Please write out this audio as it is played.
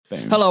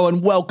Hello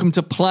and welcome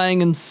to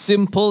Playing and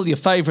Simple, your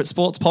favourite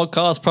sports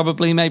podcast.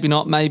 Probably, maybe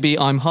not, maybe.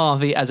 I'm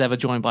Harvey, as ever,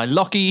 joined by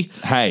Lockie.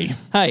 Hey.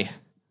 Hey.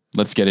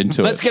 Let's get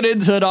into it. Let's get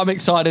into it. I'm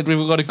excited.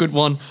 We've got a good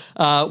one.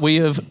 We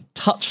have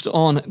touched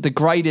on the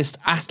greatest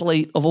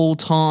athlete of all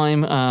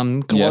time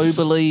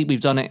globally. Yes.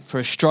 We've done it for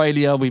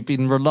Australia. We've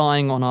been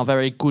relying on our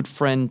very good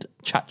friend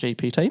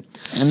ChatGPT.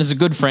 And as a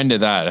good friend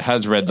of that, it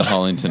has read the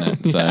whole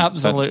internet. So yeah,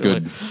 absolutely.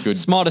 That's good.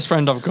 Smartest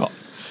friend I've got.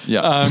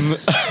 Yeah.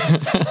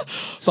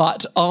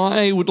 But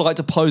I would like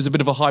to pose a bit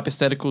of a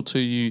hypothetical to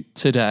you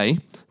today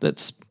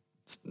that's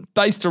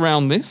based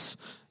around this.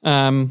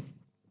 And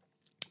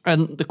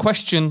the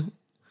question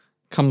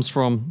comes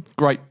from a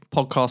great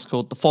podcast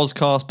called The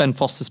Fozcast, Ben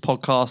Foster's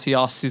podcast. He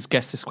asks his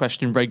guests this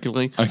question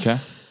regularly. Okay.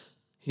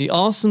 He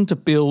asks them to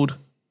build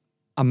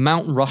a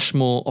Mount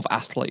Rushmore of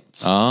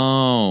athletes.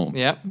 Oh.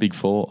 Yeah. Big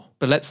four.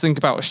 But let's think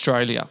about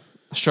Australia.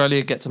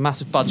 Australia gets a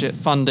massive budget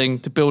funding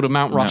to build a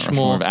Mount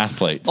Rushmore of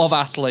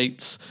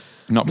athletes.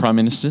 Not prime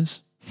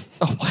ministers?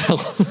 Oh, well,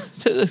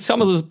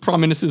 some of the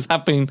prime ministers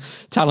have been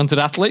talented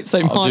athletes.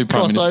 They might do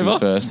prime cross ministers over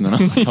first and then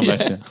I'll come back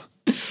to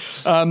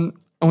you.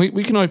 And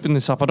we can open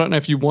this up. I don't know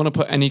if you want to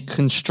put any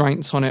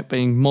constraints on it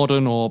being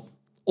modern or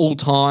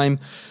all-time.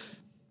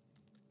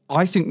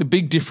 I think the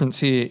big difference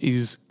here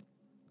is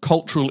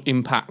cultural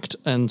impact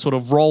and sort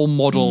of role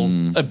model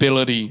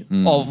ability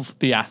of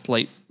the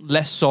athlete,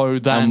 less so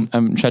than...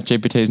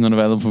 ChatGPT is not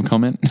available for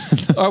comment?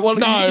 Well,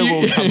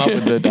 we'll come up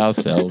with it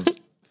ourselves.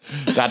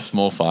 That's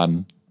more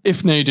fun.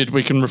 If needed,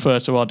 we can refer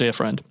to our dear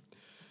friend.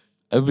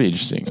 It would be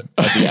interesting.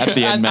 At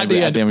the end,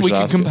 maybe at the end we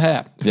can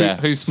compare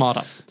who's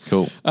smarter.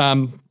 Cool.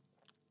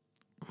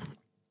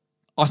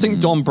 I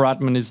think Don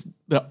Bradman is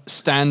the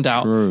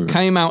standout. True.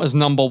 Came out as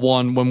number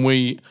one when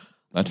we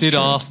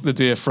ask the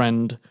dear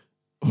friend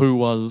who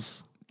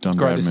was Don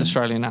greatest Bradman.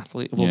 Australian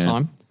athlete of all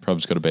time.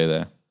 Prob's got to be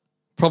there.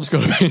 Prob's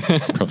got to be there.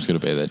 Prob's got to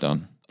be there,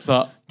 Don.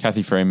 But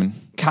Kathy Freeman,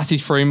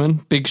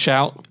 big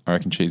shout. I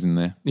reckon she's in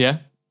there. Yeah,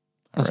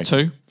 that's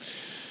two.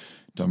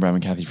 Don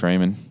Bradman, Kathy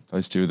Freeman,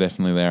 those two are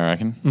definitely there, I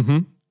reckon. Mm-hmm.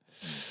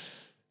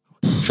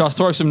 Shall I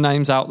throw some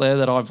names out there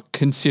that I've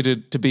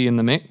considered to be in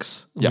the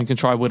mix? And we can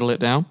try whittle it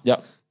down.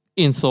 Yep.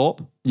 Ian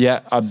Thorpe.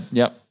 Yeah.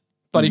 Yep.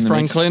 Buddy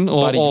Franklin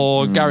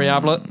or Gary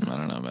Ablett. I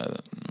don't know about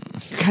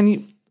that. Can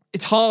you?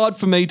 It's hard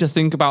for me to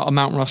think about a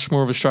Mount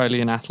Rushmore of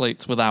Australian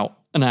athletes without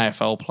an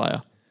AFL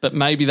player. But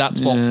maybe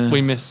that's what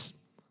we miss.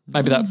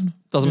 Maybe that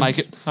doesn't make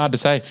it. Hard to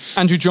say.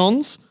 Andrew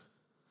Johns,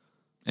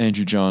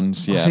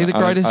 yeah. Is he the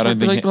greatest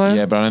rugby league player?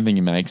 Yeah, but I don't think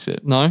he makes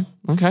it. No?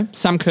 Okay.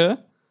 Sam Kerr.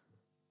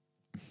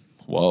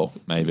 Whoa,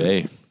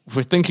 maybe. If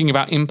we're thinking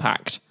about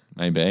impact.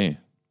 Maybe.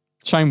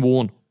 Shane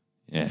Warne.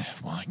 Yeah,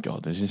 my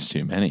God, there's just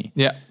too many.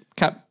 Yeah.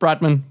 Cap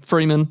Bradman,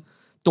 Freeman,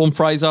 Dawn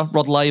Fraser,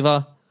 Rod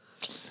Laver.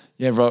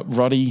 Yeah,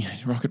 Roddy,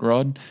 Rocket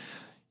Rod.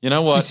 You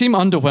know what? You seem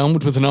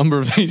underwhelmed with a number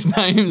of these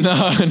names.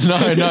 No.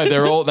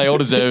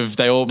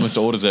 They almost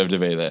all deserve to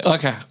be there.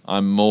 Okay.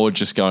 I'm more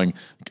just going,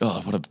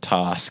 God, what a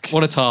task.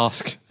 What a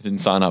task. I didn't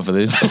sign up for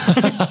this.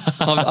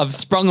 I've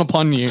sprung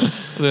upon you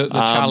the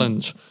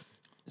challenge.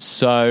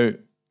 So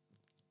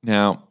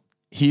now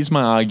here's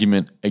my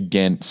argument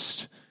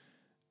against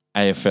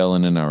AFL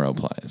and NRL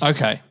players.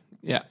 Okay.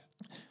 Yeah.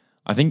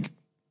 I think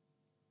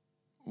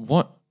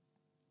what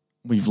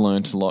we've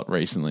learnt a lot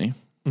recently,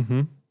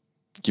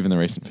 given the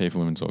recent FIFA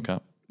Women's World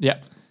Cup,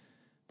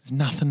 there's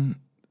nothing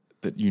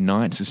that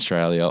unites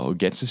Australia or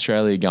gets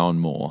Australia going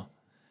more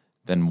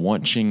than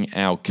watching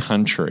our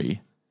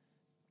country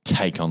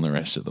take on the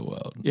rest of the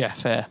world. Yeah,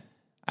 fair.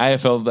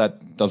 AFL,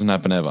 that doesn't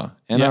happen ever.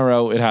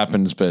 NRL, it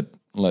happens, but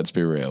let's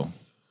be real.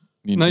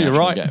 No, you're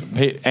right.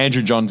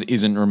 Andrew Johns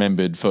isn't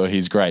remembered for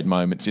his great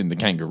moments in the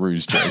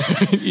Kangaroos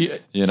jersey.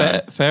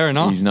 Fair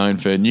enough. He's known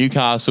for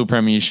Newcastle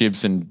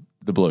premierships and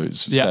the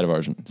Blues, State of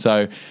Origin.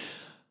 So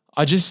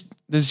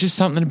there's just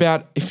something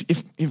about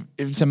if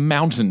it's a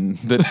mountain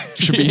that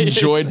should be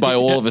enjoyed by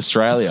all of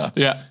Australia.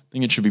 Yeah. I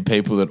think it should be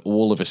people that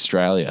all of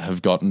Australia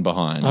have gotten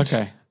behind.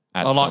 Okay.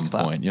 At some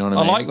point. You know what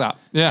I mean? I like that.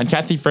 Yeah. And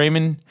Kathy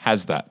Freeman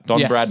has that.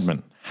 Don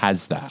Bradman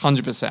has that.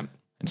 100%.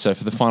 And so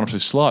for the final two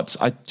slots,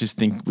 I just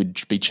think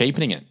we'd be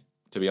cheapening it,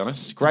 to be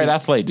honest. Great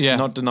athletes,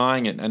 not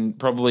denying it, and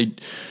probably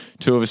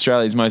two of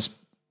Australia's most,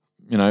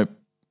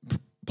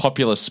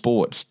 popular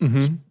sports.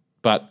 Mm-hmm.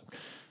 But,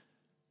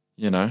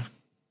 we're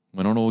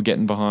not all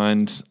getting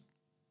behind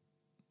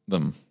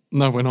them.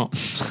 No, we're not.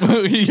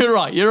 You're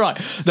right.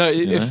 No,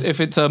 if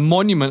it's a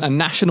monument, a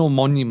national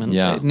monument,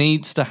 it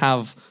needs to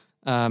have...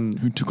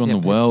 who took on the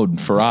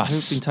world for us?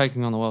 Who's been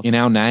taking on the world? In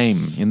our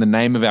name, in the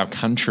name of our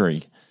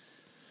country.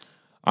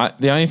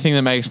 The only thing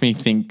that makes me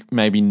think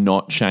maybe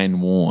not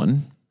Shane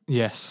Warne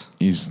is,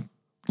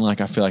 I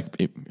feel like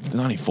if there's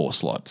only 4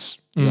 slots,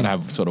 you got to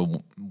have sort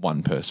of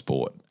one per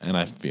sport. And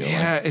I feel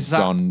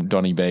like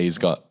Donny B's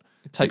got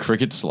the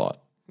cricket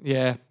slot.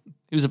 Yeah.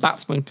 He was a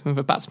batsman. Can we have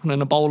a batsman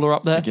and a bowler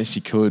up there? I guess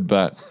you could,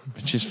 but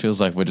it just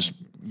feels like we're just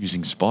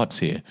using spots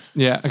here.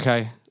 Yeah,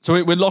 okay.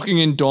 So we're locking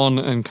in Don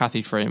and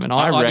Kathy Freeman.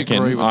 I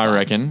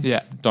reckon.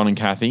 Yeah. Don and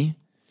Kathy.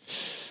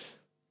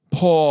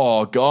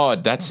 Oh,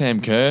 God, that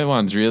Sam Kerr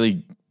one's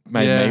really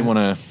made me want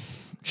to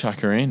chuck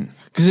her in.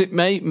 Because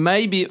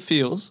maybe it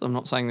feels, I'm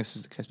not saying this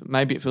is the case, but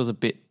maybe it feels a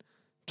bit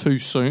too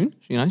soon.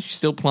 You know, she's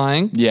still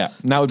playing. Yeah,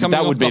 that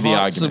would be the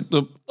argument.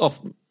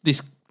 Of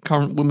this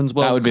current Women's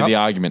World Cup. That would be the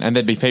argument. And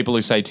there'd be people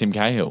who say Tim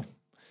Cahill.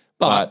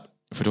 But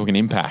if we're talking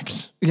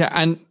impact. Yeah,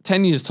 and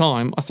 10 years'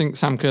 time, I think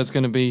Sam Kerr's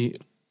going to be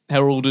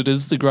heralded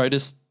as the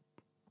greatest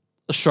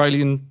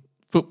Australian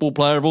football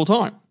player of all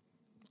time.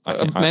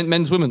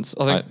 Men's, women's,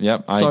 I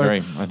think. I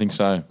agree. I think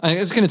so. I think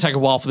it's going to take a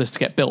while for this to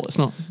get built. It's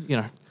not,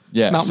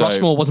 Mount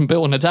Rushmore wasn't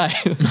built in a day,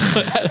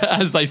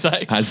 as they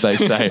say. As they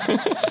say.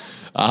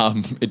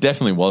 It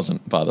definitely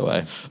wasn't, by the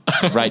way.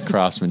 Great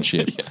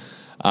craftsmanship.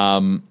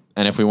 Yeah.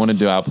 And if we want to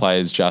do our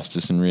players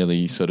justice and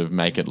really sort of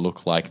make it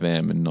look like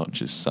them and not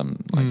just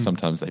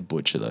sometimes they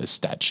butcher those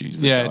statues.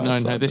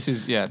 This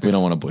is. We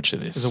don't want to butcher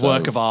this. It's a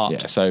work of art.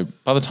 Yeah, so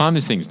by the time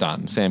this thing's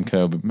done, Sam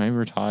Kerr maybe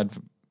retired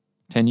for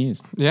 10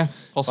 years. Yeah,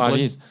 possibly. 5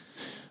 years.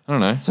 I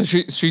don't know. So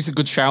she's a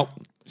good shout.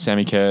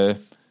 Sammy Kerr.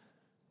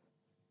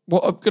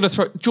 Well, I'm going to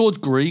throw George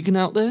Gregan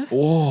out there.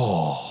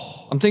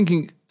 Oh. I'm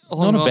thinking.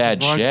 Not a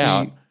bad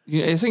shout.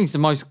 I think he's the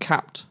most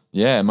capped.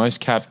 Yeah,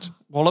 most capped.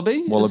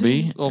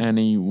 Wallaby, and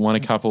he won a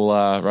couple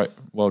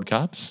World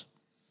Cups.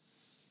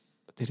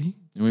 Did he?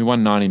 We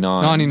won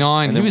 99.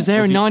 99. He was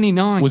there in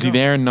 99. Was he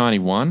there in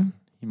 91?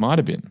 He might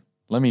have been.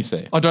 Let me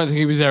see. I don't think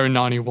he was there in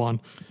 91.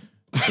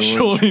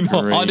 Surely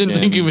not. I didn't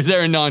think he was there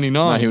in 99.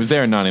 No, he was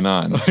there in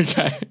 99.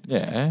 Okay.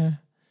 Yeah.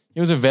 He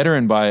was a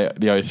veteran by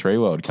the 03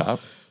 World Cup.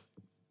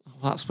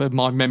 Well, that's where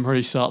my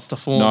memory starts to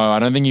form. No, I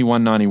don't think he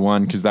won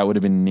 91 because that would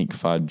have been Nick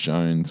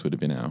Fudd-Jones would have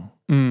been our...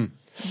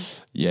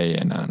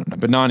 Yeah, no.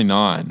 But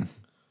 99...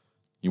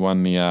 You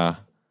won the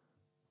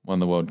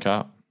World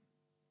Cup,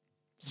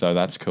 so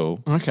that's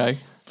cool. Okay,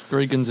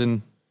 Gregan's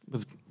in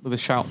with a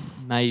shout,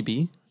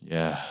 maybe.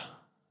 Yeah.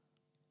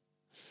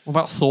 What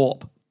about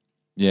Thorpe?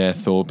 Yeah,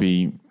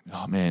 Thorpe.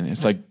 Oh man,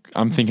 it's like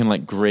I'm thinking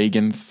like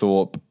Gregan,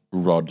 Thorpe,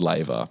 Rod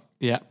Laver.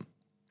 Yeah.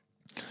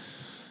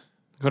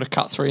 Got to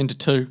cut 3 into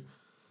 2.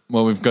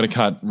 Well, we've got to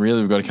cut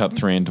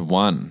 3 into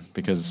 1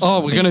 because.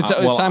 Oh, we're going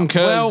to Sam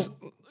Kerr's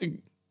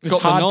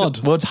got the nod.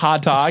 It's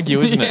hard to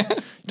argue, isn't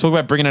it? Talk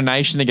about bringing a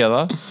nation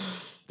together.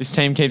 This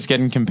team keeps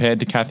getting compared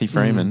to Kathy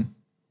Freeman.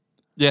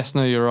 Yes,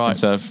 no, you're right. And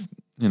so,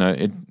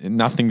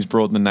 nothing's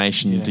brought the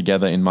nation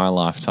together in my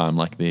lifetime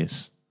like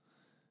this.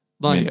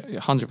 No,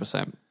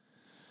 100%.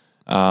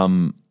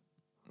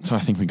 So I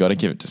think we got to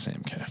give it to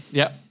Sam Kerr.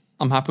 Yep,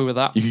 I'm happy with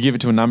that. You could give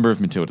it to a number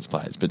of Matilda's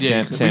players, but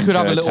Sam we could Kerr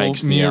have a little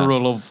takes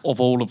mural of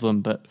all of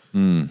them, but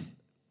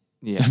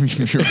yeah,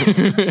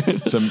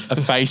 a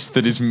face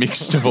that is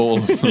mixed of all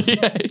of them.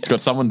 It's got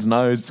someone's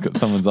nose, it's got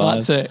someone's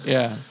eyes. That's it.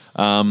 Yeah.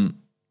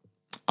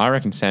 I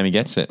reckon Sammy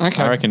gets it.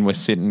 Okay. I reckon we're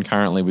sitting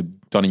currently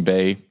with Donny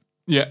B.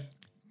 Yeah.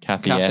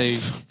 Kathy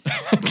F.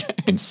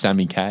 and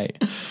Sammy K.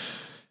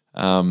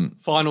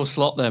 Final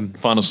slot then.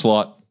 Final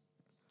slot.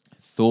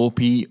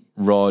 Thorpe,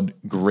 Rod,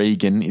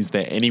 Gregan. Is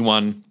there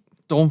anyone?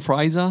 Dawn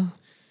Fraser.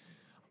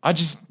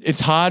 It's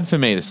hard for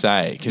me to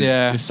say because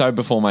it's so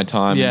before my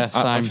time. Yeah,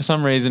 same. For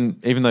some reason,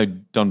 even though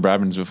Don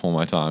Bradman's before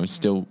my time, it's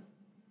still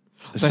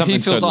something he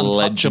feels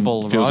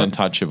untouchable. Feels right?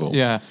 untouchable.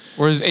 Yeah.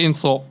 Whereas Ian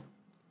Thorpe,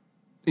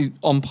 he's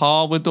on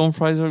par with Dawn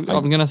Fraser. I'm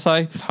going to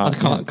say. I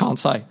can't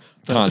say.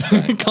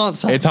 Can't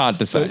say. It's hard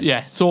to say. But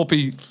yeah, Thorpe,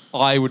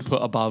 I would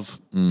put above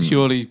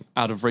purely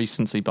out of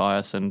recency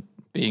bias and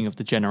being of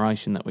the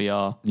generation that we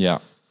are. Yeah.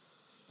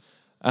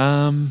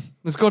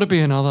 There's got to be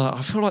another.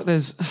 I feel like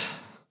there's.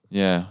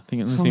 Yeah, I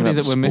think it's somebody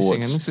that we're missing,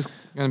 and this is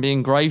going to be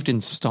engraved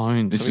in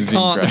stone. This so is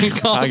engraved. We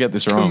can't get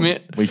this wrong.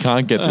 We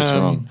can't get this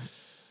wrong.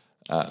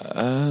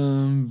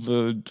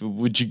 But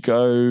would you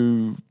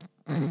go?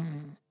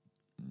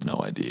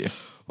 No idea.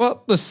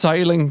 Well, the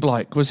sailing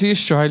Blake, was he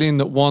Australian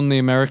that won the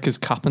America's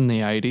Cup in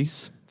the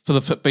 80s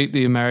beat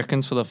the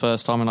Americans for the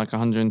first time in like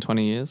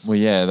 120 years? Well,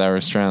 yeah, they were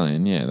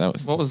Australian. Yeah, that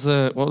was. What was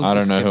I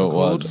don't know who it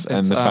was,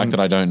 and the fact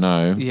that I don't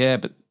know. Yeah,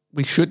 but.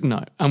 We should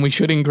know, and we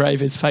should engrave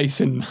his face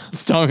in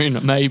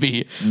stone,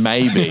 maybe.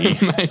 Maybe.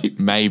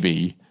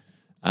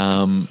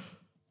 I'm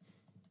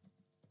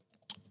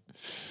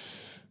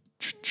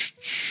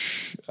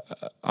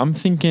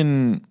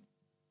thinking...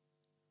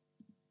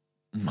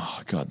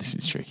 Oh, God, this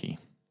is tricky.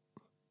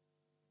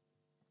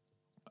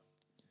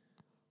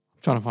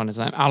 I'm trying to find his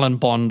name. Alan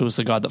Bond was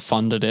the guy that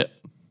funded it.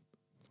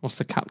 What's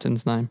the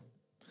captain's name?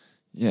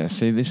 Yeah,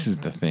 see, this is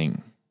the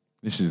thing.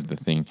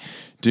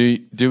 Do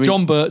we...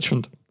 John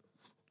Bertrand.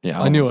 Yeah,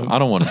 I knew him. I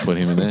don't want to put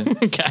him in there.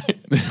 Okay.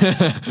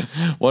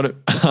 What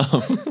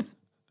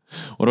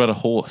about a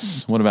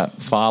horse? What about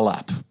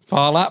Farlap?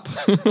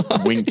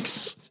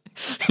 Winks.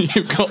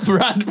 You've got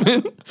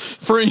Bradman,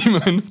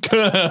 Freeman,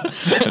 Kerr,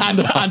 and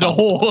a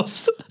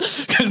horse.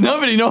 Because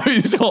nobody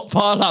knows what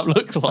Farlap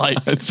looks like.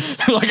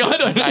 Like, I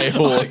don't know.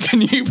 Horse. Can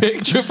you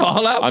picture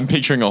Farlap? I'm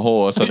picturing a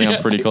horse. I think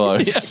I'm pretty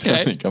close. Yeah,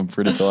 okay. I think I'm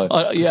pretty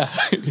close.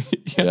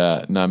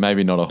 Yeah. No,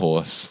 maybe not a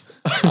horse.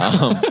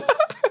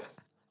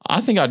 I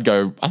think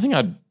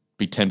I'd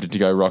be tempted to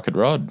go Rocket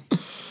Rod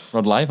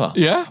Laver.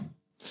 Yeah.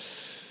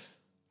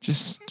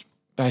 Just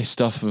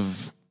based off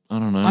of, I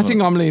don't know. I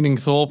think I'm leaning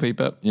Thorpe,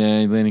 but yeah,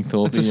 you're leaning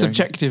Thorpe. it's a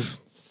subjective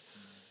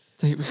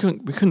We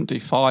couldn't do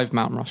 5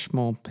 Mount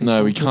Rushmore people.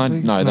 No, we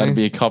can't. No, that'd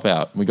be a cop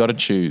out. We got to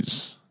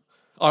choose.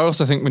 I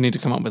also think we need to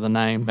come up with a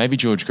name. Maybe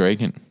George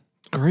Gregan.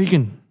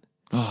 Gregan.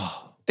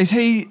 Oh, Is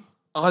he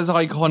as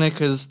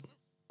iconic as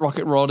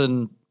Rocket Rod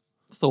and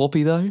Thorpe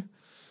though?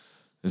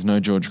 there's no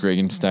George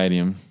Gregan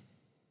Stadium.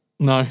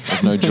 No,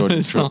 There's no George,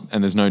 It's not.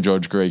 and there's no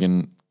George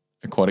Gregan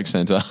Aquatic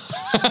Centre.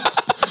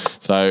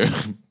 So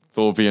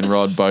Thorpe and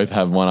Rod both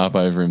have one up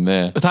over him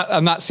there.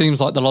 And that seems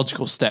like the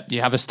logical step.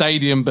 You have a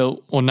stadium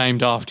built or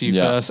named after you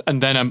first,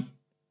 and then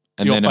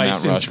your then a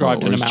face Mount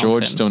inscribed Rushmore, in a whereas mountain.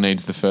 George still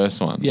needs the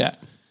first one. Yeah.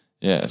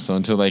 Yeah, so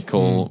until they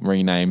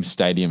rename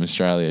Stadium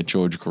Australia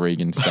George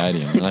Gregan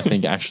Stadium, and I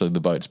think actually the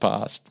boat's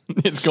passed.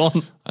 It's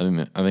gone. I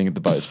think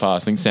the boat's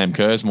passed. I think Sam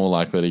Kerr's more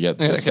likely to get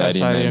the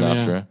stadium named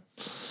after her.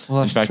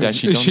 Well, In fact,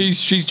 actually,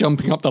 she's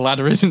jumping up the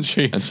ladder, isn't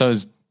she? and so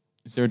is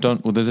there a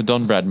Don? Well, there's a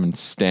Don Bradman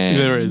stand.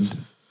 There is.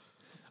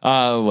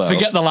 Well,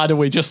 Forget the ladder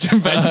we just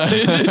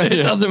invented.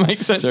 It doesn't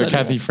make sense. Is there a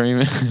anymore. Kathy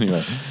Freeman?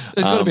 Anyway,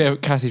 There's got to be a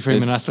Kathy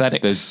Freeman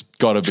athletics. There's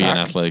got to be an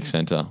track. athletic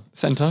centre,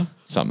 Centre.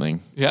 something.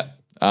 Yeah.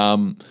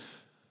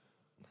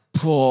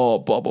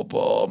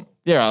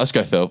 Yeah, right, let's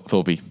go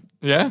Thorpe. Yeah?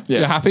 Yeah.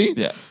 You're happy?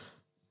 Yeah,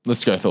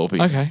 let's go Thorpe.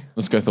 Okay.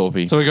 Let's go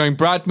Thorpe. So we're going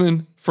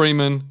Bradman,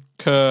 Freeman,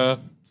 Kerr,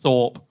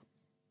 Thorpe.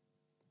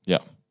 Yeah.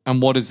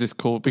 And what is this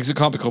called? Because it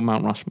can't be called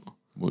Mount Rushmore.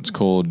 Well, it's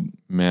called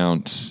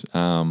Mount.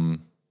 Can't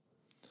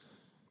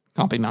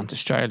be Mount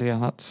Australia.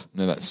 That's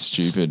No, that's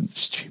stupid.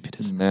 stupid,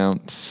 isn't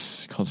Mount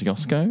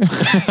Kosciuszko.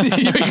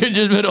 it? You could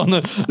just put it on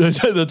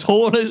the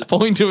tallest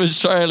point of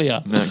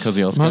Australia. Mount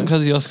Kosciuszko. Mount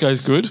Kosciuszko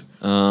is good.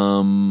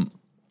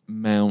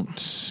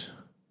 Mount.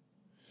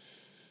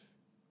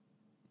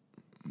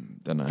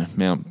 Don't know.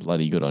 Mount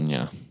bloody good on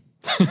ya.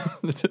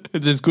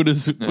 It's as good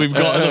as we've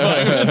got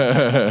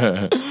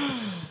at the moment.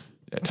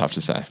 Yeah, tough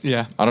to say.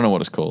 Yeah. I don't know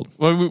what it's called.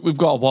 Well, we've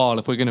got a while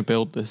if we're going to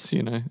build this.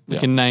 We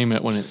can name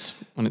it when it's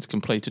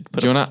completed.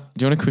 Do you want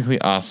to quickly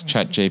ask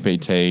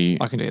ChatGPT?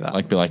 I can do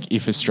that. Be like,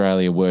 if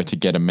Australia were to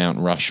get a Mount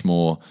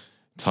Rushmore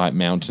type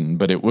mountain,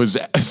 but it was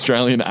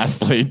Australian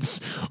athletes,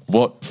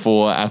 what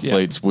 4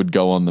 athletes would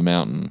go on the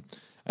mountain?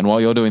 And while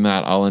you're doing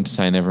that, I'll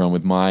entertain everyone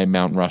with my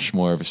Mount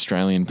Rushmore of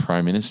Australian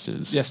prime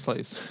ministers. Yes,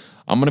 please.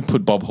 I'm going to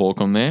put Bob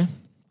Hawke on there.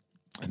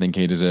 I think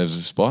he deserves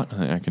a spot.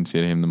 I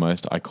consider him the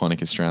most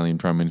iconic Australian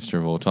Prime Minister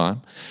of all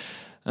time.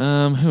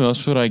 Who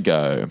else would I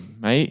go?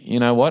 Mate, you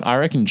know what? I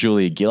reckon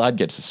Julia Gillard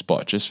gets a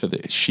spot just for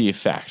the sheer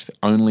fact.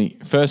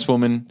 First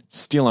woman,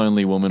 still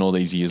only woman all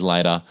these years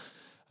later.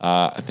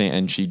 I think,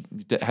 and she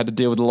had to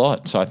deal with a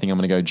lot. So I think I'm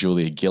going to go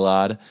Julia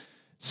Gillard.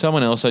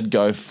 Someone else I'd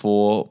go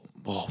for,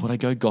 would I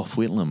go Gough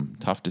Whitlam?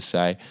 Tough to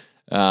say.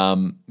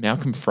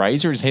 Malcolm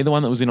Fraser, is he the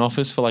one that was in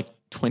office for like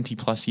 20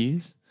 plus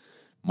years?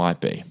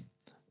 Might be.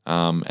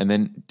 And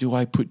then do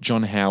I put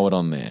John Howard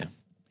on there?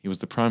 He was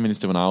the Prime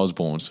Minister when I was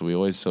born, so we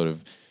always sort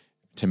of,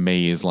 to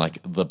me, is like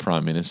the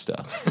Prime Minister.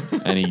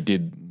 And he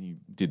did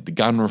the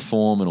gun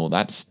reform and all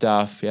that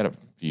stuff. He had a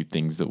few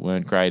things that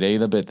weren't great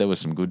either, but there was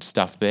some good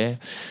stuff there.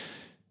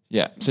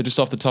 Yeah, so just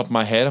off the top of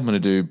my head, I'm going to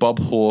do Bob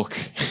Hawke,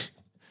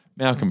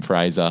 Malcolm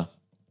Fraser,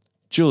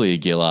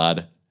 Julia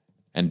Gillard,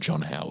 and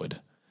John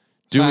Howard.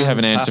 Do we have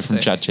an answer from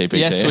ChatGPT?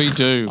 Yes, we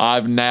do.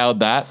 I've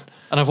nailed that.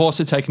 And I've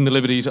also taken the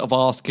liberty of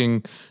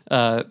asking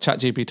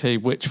ChatGPT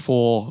which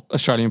 4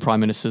 Australian Prime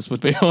Ministers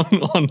would be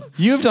on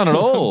You've done it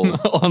all.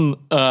 on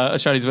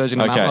Australia's version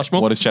of Mount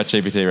Rushmore. What does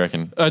ChatGPT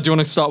reckon? Do you want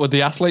to start with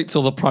the athletes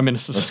or the Prime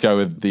Ministers? Let's go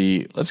with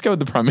the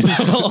Prime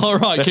Ministers. All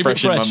right, They're keep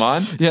fresh it fresh in my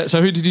mind. Yeah,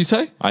 so who did you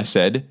say? I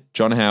said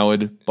John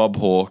Howard, Bob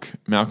Hawke,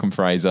 Malcolm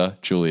Fraser,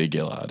 Julia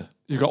Gillard.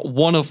 You got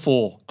 1 of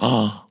 4.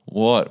 Oh,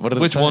 what? What did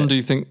Which one do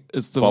you think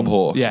is the Bob one?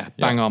 Hawke. Yeah,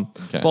 bang on.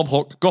 Okay. Bob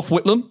Hawke. Gough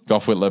Whitlam.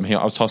 Gough Whitlam here.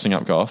 I was tossing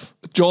up Gough.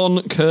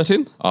 John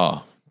Curtin.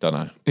 Oh, don't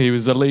know. He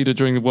was the leader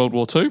during World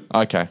War II.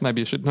 Okay.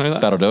 Maybe you should know that.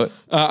 That'll do it.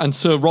 And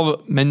Sir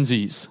Robert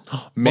Menzies.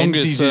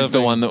 Menzies is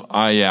the one that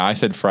I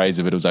said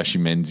Fraser, but it was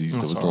actually Menzies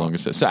that was the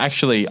longest. So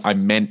actually, I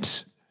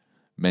meant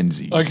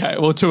Menzies. Okay,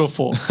 well, 2 of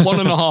 4.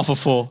 1.5 of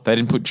 4. They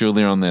didn't put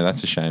Julia on there.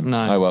 That's a shame.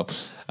 No. Oh,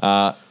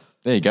 well.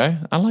 There you go.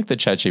 I like that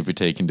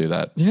ChatGPT can do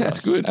that. Yeah, for it's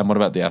us. good. And what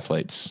about the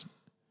athletes?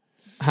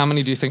 How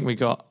many do you think we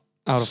got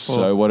out of 4?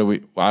 So what do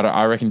we?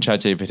 I reckon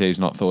ChatGPT's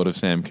not thought of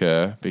Sam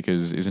Kerr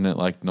because isn't it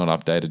like not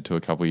updated to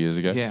a couple of years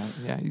ago? Yeah.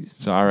 He's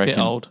So I a reckon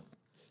bit old.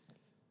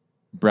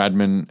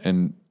 Bradman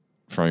and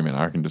Freeman.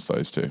 I reckon just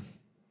those 2.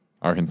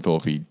 I reckon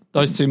Thorpe.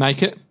 Those 2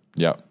 make it.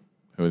 Yep.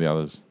 Who are the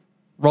others?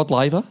 Rod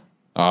Laver.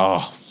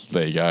 Oh,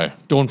 there you go.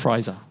 Dawn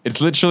Fraser.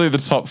 It's literally the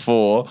top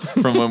 4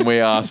 from when we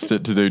asked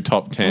it to do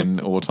top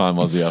 10 all-time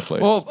Aussie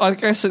athletes. Well, I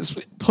guess it's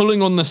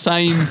pulling on the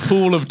same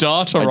pool of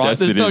data, right? guess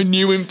There's it no is.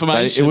 new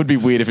information. It would be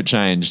weird if it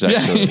changed,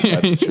 actually.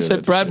 Yeah, That's you true, said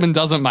that's true. Bradman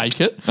doesn't make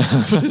it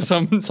for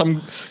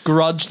some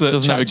grudge that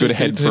Doesn't have a good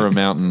head for a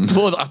mountain.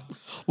 Well,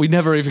 we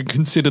never even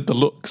considered the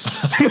looks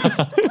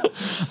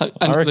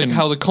and reckon-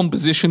 how the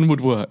composition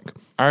would work.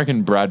 I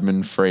reckon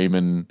Bradman,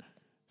 Freeman,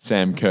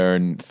 Sam Kerr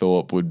and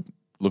Thorpe would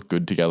look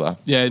good together.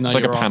 Yeah, no, it's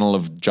like a you're right. panel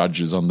of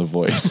judges on The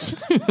Voice.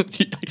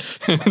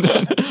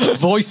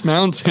 Voice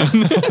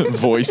Mountain.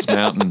 Voice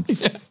Mountain.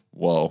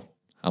 Whoa.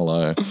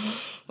 Hello.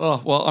 Oh,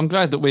 well, I'm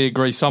glad that we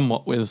agree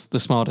somewhat with the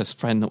smartest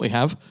friend that we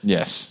have.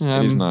 Yes,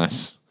 it is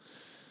nice.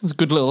 It's a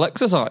good little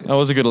exercise. That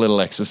was a good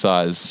little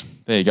exercise.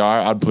 There you go.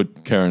 I'd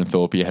put Kerr and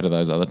Thorpe ahead of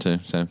those other two.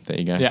 So there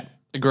you go. Yeah,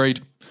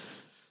 agreed.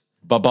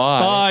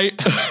 Bye-bye.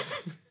 Bye.